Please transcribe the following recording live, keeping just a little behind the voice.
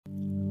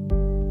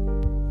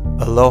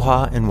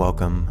Aloha and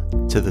welcome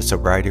to the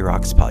Sobriety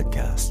Rocks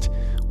podcast,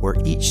 where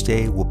each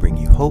day will bring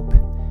you hope,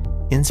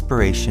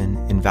 inspiration,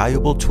 and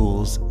valuable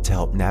tools to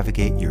help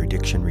navigate your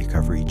addiction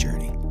recovery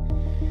journey.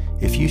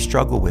 If you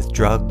struggle with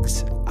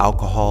drugs,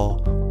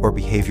 alcohol, or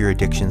behavior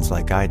addictions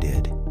like I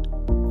did,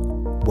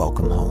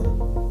 welcome home.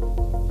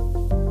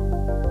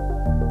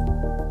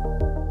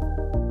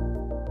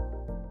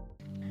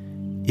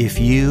 If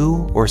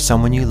you or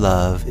someone you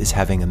love is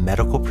having a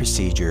medical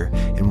procedure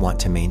and want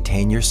to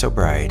maintain your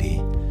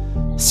sobriety,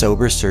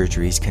 Sober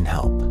Surgeries can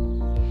help.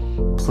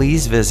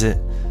 Please visit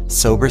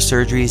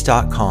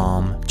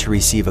sobersurgeries.com to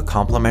receive a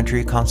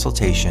complimentary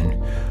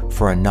consultation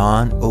for a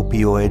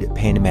non-opioid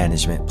pain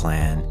management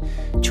plan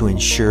to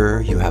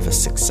ensure you have a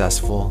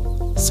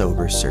successful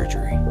sober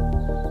surgery.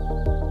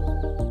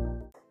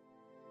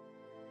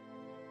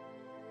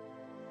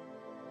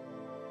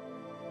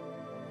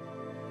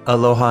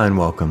 Aloha and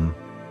welcome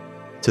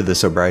to the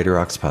Sobriety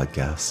Rocks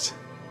podcast.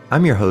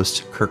 I'm your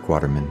host, Kirk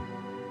Waterman.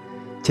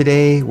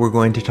 Today, we're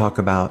going to talk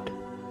about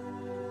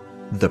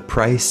the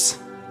price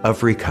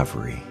of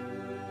recovery.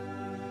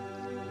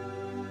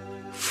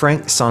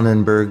 Frank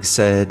Sonnenberg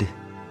said,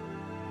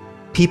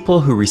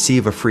 "People who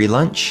receive a free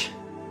lunch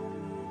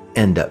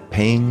end up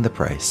paying the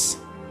price."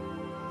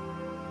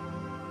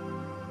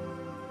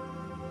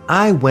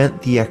 I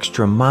went the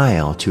extra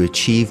mile to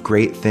achieve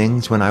great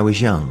things when I was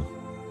young.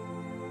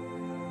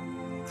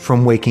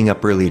 From waking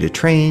up early to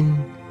train,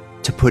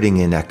 to putting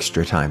in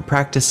extra time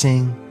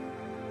practicing,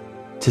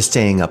 to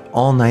staying up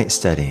all night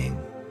studying.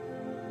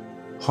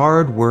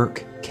 Hard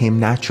work came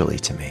naturally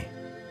to me.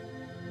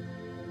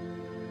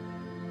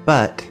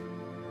 But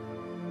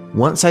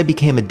once I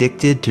became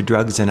addicted to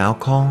drugs and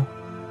alcohol,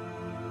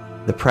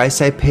 the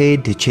price I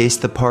paid to chase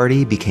the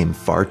party became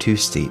far too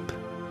steep.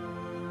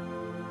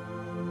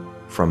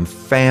 From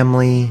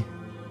family,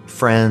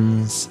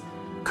 friends,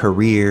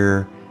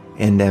 career,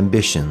 and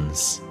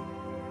ambitions,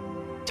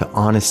 to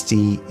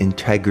honesty,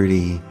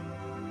 integrity,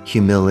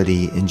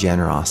 humility, and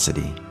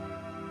generosity,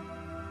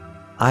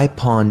 I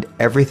pawned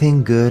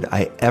everything good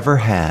I ever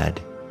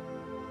had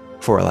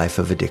for a life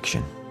of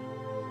addiction.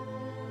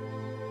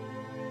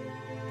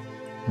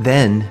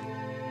 Then,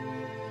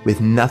 with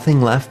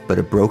nothing left but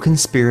a broken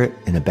spirit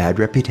and a bad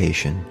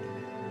reputation,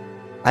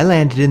 I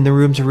landed in the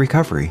rooms of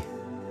recovery.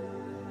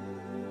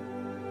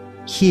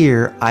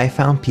 Here, I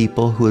found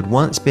people who had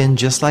once been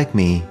just like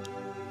me,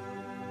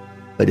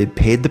 but had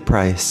paid the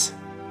price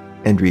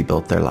and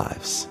rebuilt their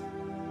lives.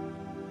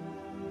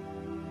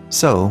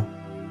 So,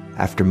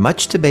 after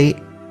much debate,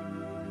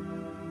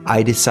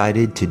 I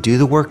decided to do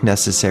the work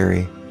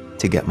necessary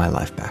to get my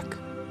life back.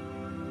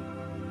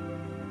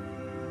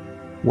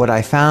 What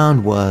I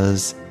found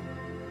was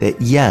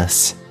that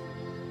yes,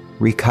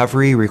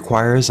 recovery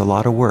requires a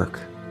lot of work,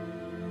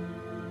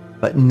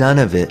 but none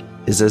of it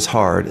is as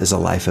hard as a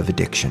life of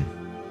addiction.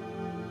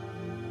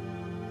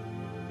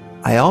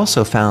 I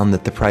also found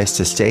that the price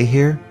to stay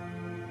here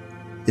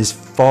is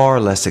far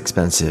less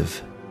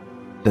expensive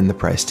than the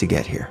price to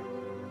get here.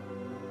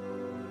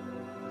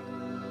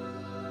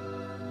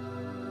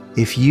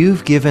 If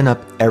you've given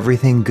up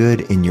everything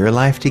good in your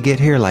life to get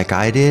here like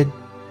I did,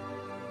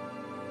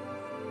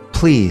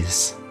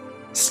 please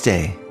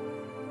stay.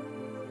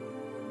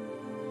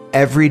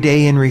 Every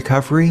day in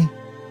recovery,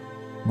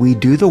 we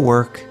do the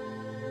work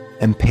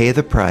and pay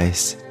the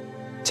price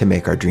to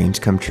make our dreams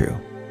come true.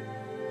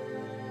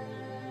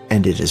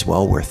 And it is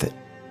well worth it.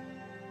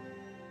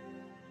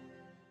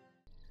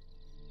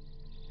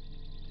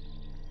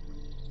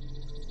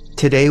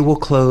 Today we'll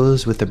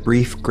close with a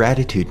brief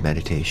gratitude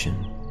meditation.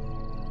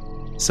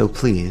 So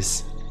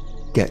please,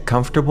 get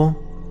comfortable,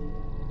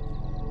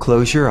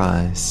 close your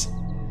eyes,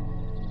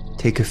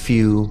 take a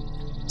few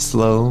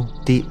slow,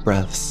 deep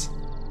breaths,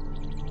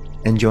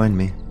 and join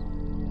me.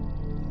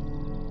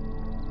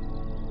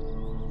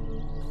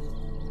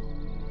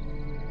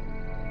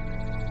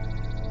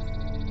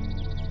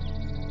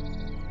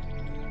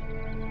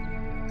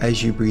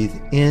 As you breathe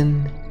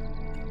in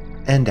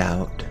and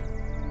out,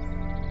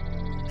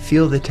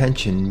 feel the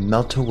tension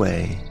melt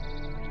away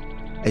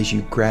as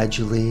you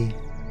gradually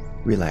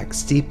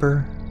relax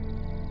deeper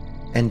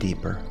and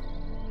deeper.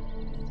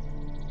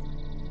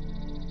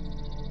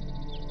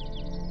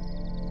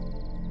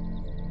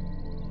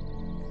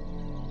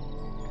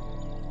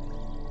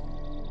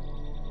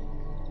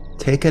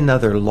 Take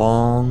another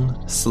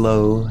long,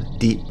 slow,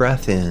 deep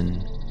breath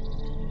in.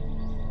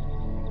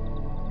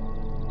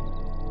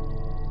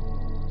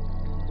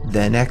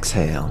 Then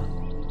exhale.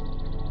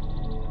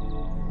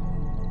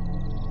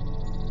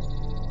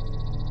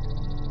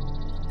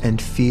 And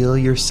feel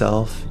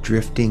yourself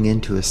drifting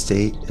into a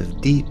state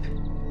of deep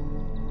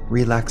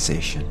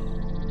relaxation.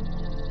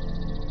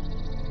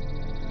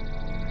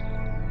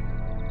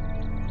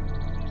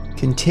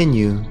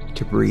 Continue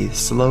to breathe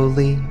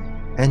slowly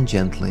and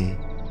gently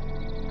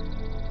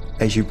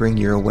as you bring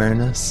your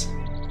awareness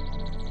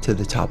to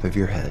the top of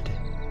your head.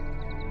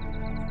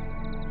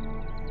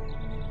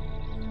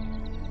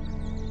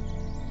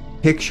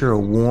 Picture a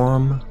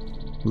warm,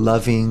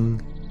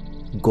 loving,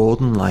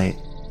 golden light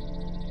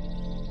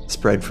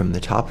spread from the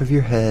top of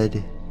your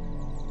head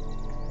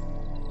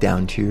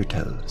down to your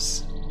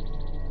toes.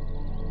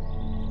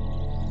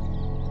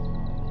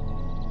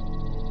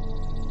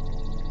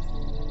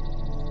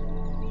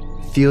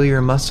 Feel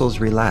your muscles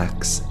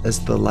relax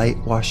as the light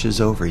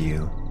washes over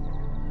you,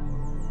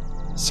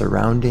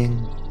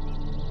 surrounding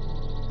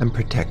and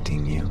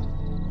protecting you.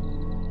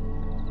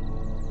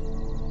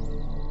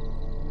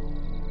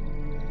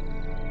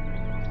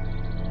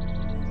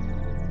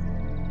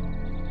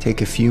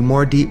 Take a few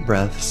more deep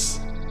breaths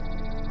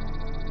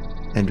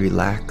and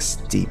relax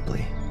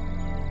deeply.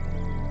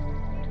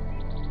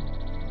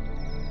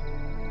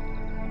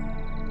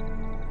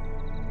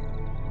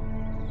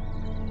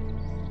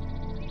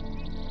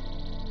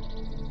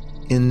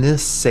 In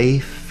this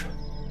safe,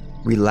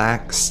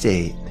 relaxed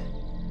state,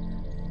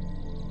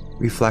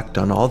 reflect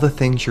on all the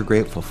things you're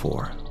grateful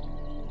for.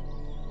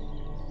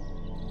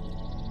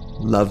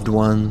 Loved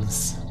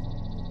ones,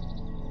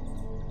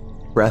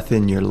 breath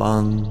in your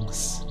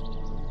lungs,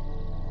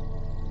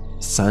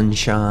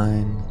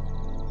 sunshine,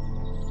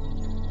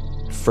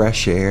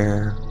 fresh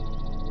air,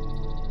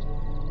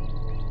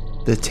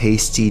 the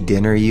tasty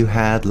dinner you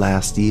had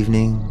last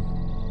evening,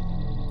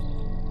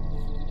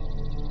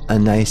 a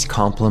nice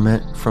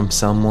compliment from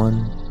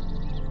someone,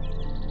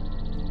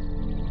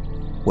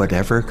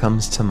 whatever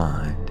comes to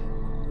mind.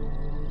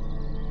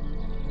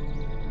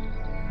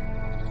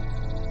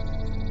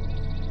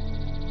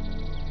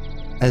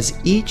 As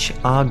each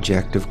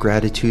object of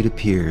gratitude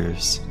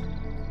appears,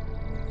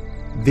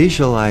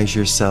 visualize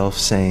yourself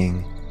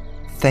saying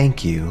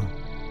thank you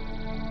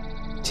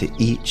to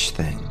each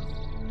thing.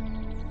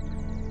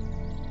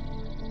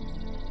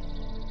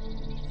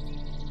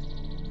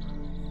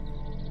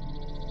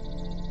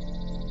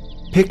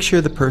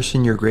 Picture the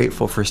person you're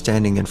grateful for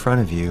standing in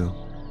front of you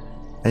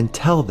and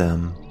tell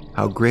them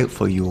how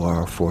grateful you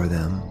are for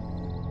them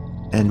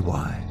and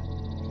why.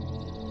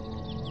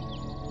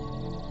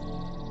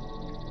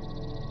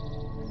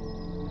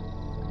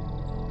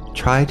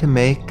 Try to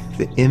make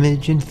the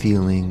image and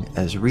feeling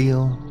as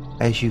real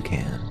as you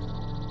can.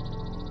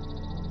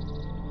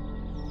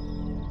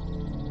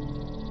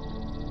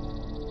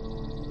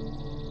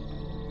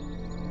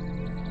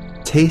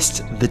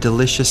 Taste the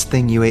delicious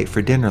thing you ate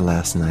for dinner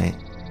last night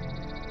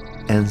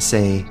and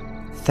say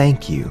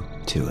thank you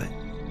to it.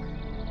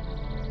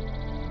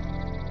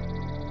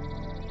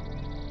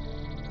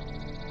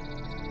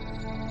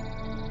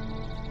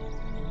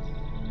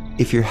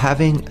 If you're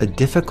having a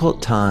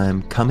difficult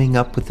time coming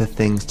up with the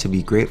things to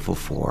be grateful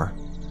for,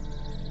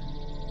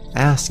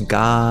 ask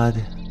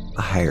God,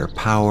 a higher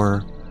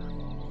power,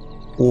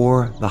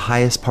 or the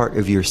highest part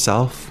of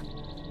yourself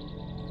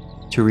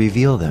to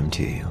reveal them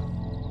to you.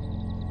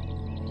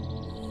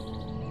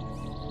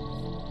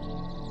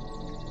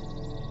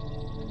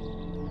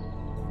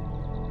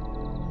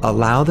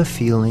 Allow the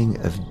feeling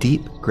of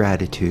deep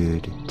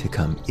gratitude to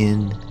come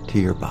into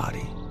your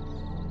body.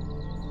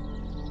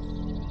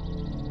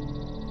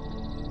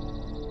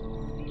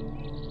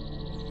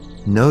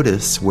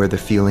 Notice where the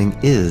feeling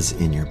is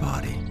in your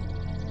body.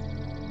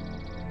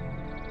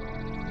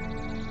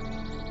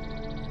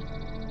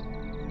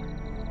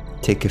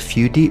 Take a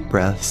few deep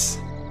breaths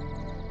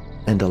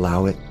and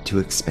allow it to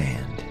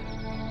expand.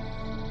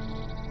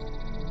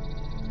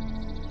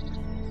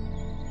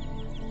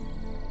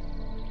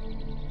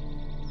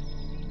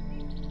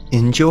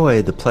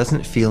 Enjoy the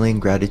pleasant feeling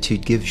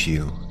gratitude gives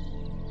you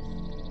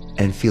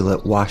and feel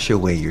it wash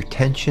away your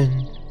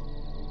tension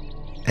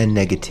and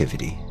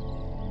negativity.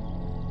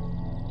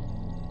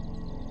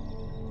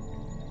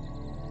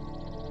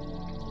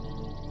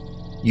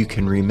 You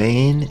can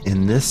remain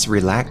in this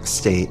relaxed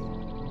state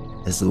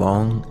as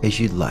long as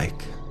you'd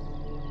like.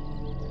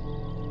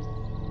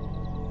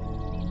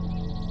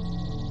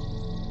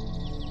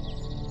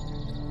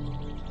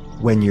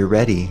 When you're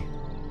ready,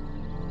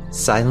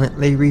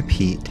 silently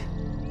repeat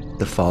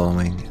the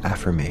following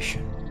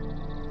affirmation.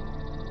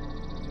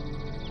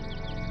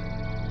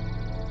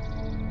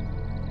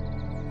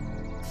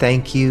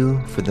 Thank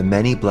you for the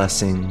many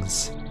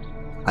blessings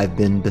I've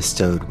been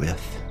bestowed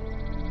with.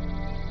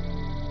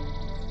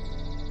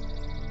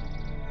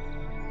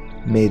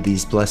 May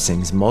these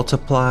blessings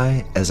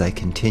multiply as I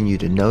continue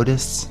to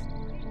notice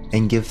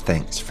and give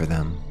thanks for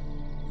them.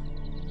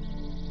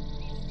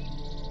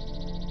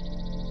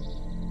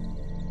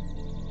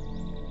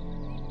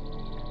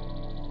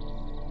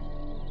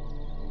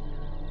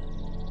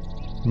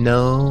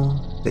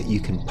 Know that you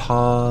can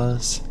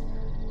pause,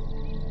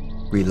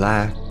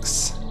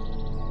 relax,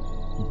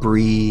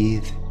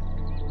 breathe,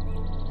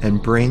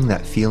 and bring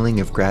that feeling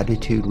of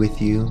gratitude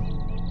with you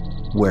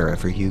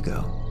wherever you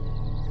go.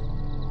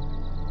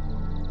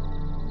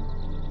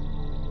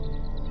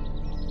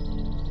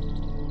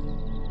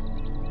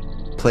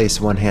 Place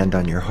one hand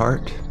on your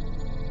heart,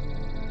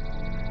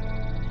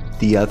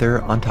 the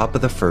other on top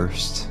of the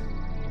first.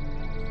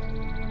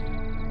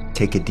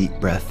 Take a deep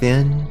breath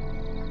in,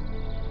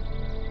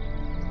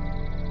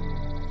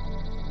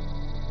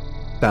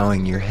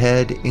 bowing your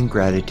head in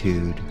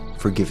gratitude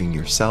for giving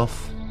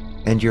yourself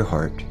and your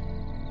heart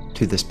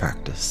to this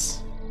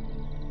practice.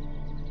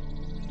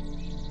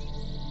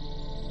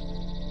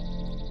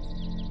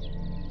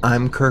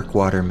 I'm Kirk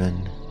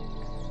Waterman,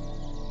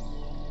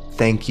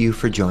 thank you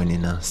for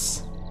joining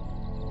us.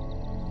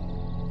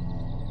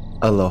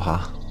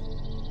 Aloha.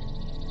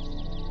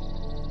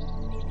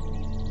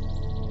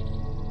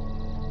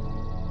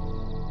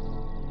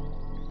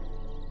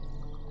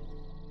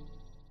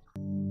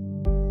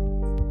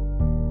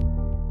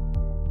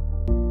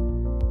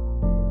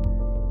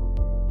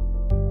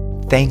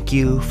 Thank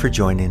you for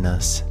joining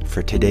us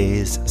for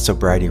today's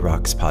Sobriety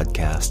Rocks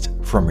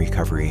podcast from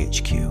Recovery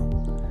HQ.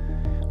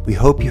 We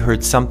hope you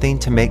heard something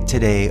to make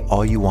today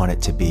all you want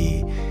it to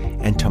be,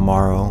 and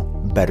tomorrow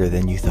better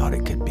than you thought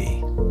it could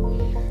be.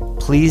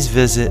 Please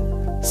visit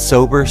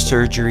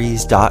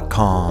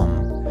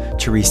sobersurgeries.com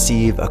to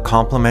receive a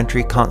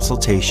complimentary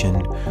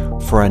consultation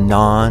for a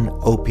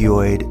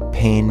non-opioid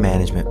pain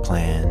management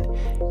plan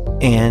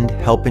and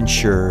help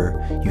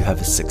ensure you have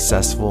a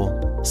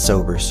successful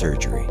sober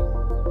surgery.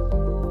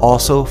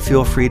 Also,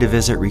 feel free to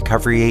visit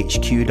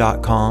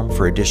recoveryhq.com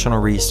for additional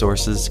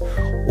resources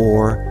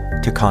or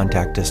to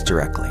contact us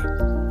directly.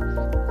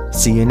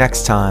 See you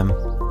next time.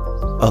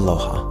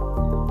 Aloha.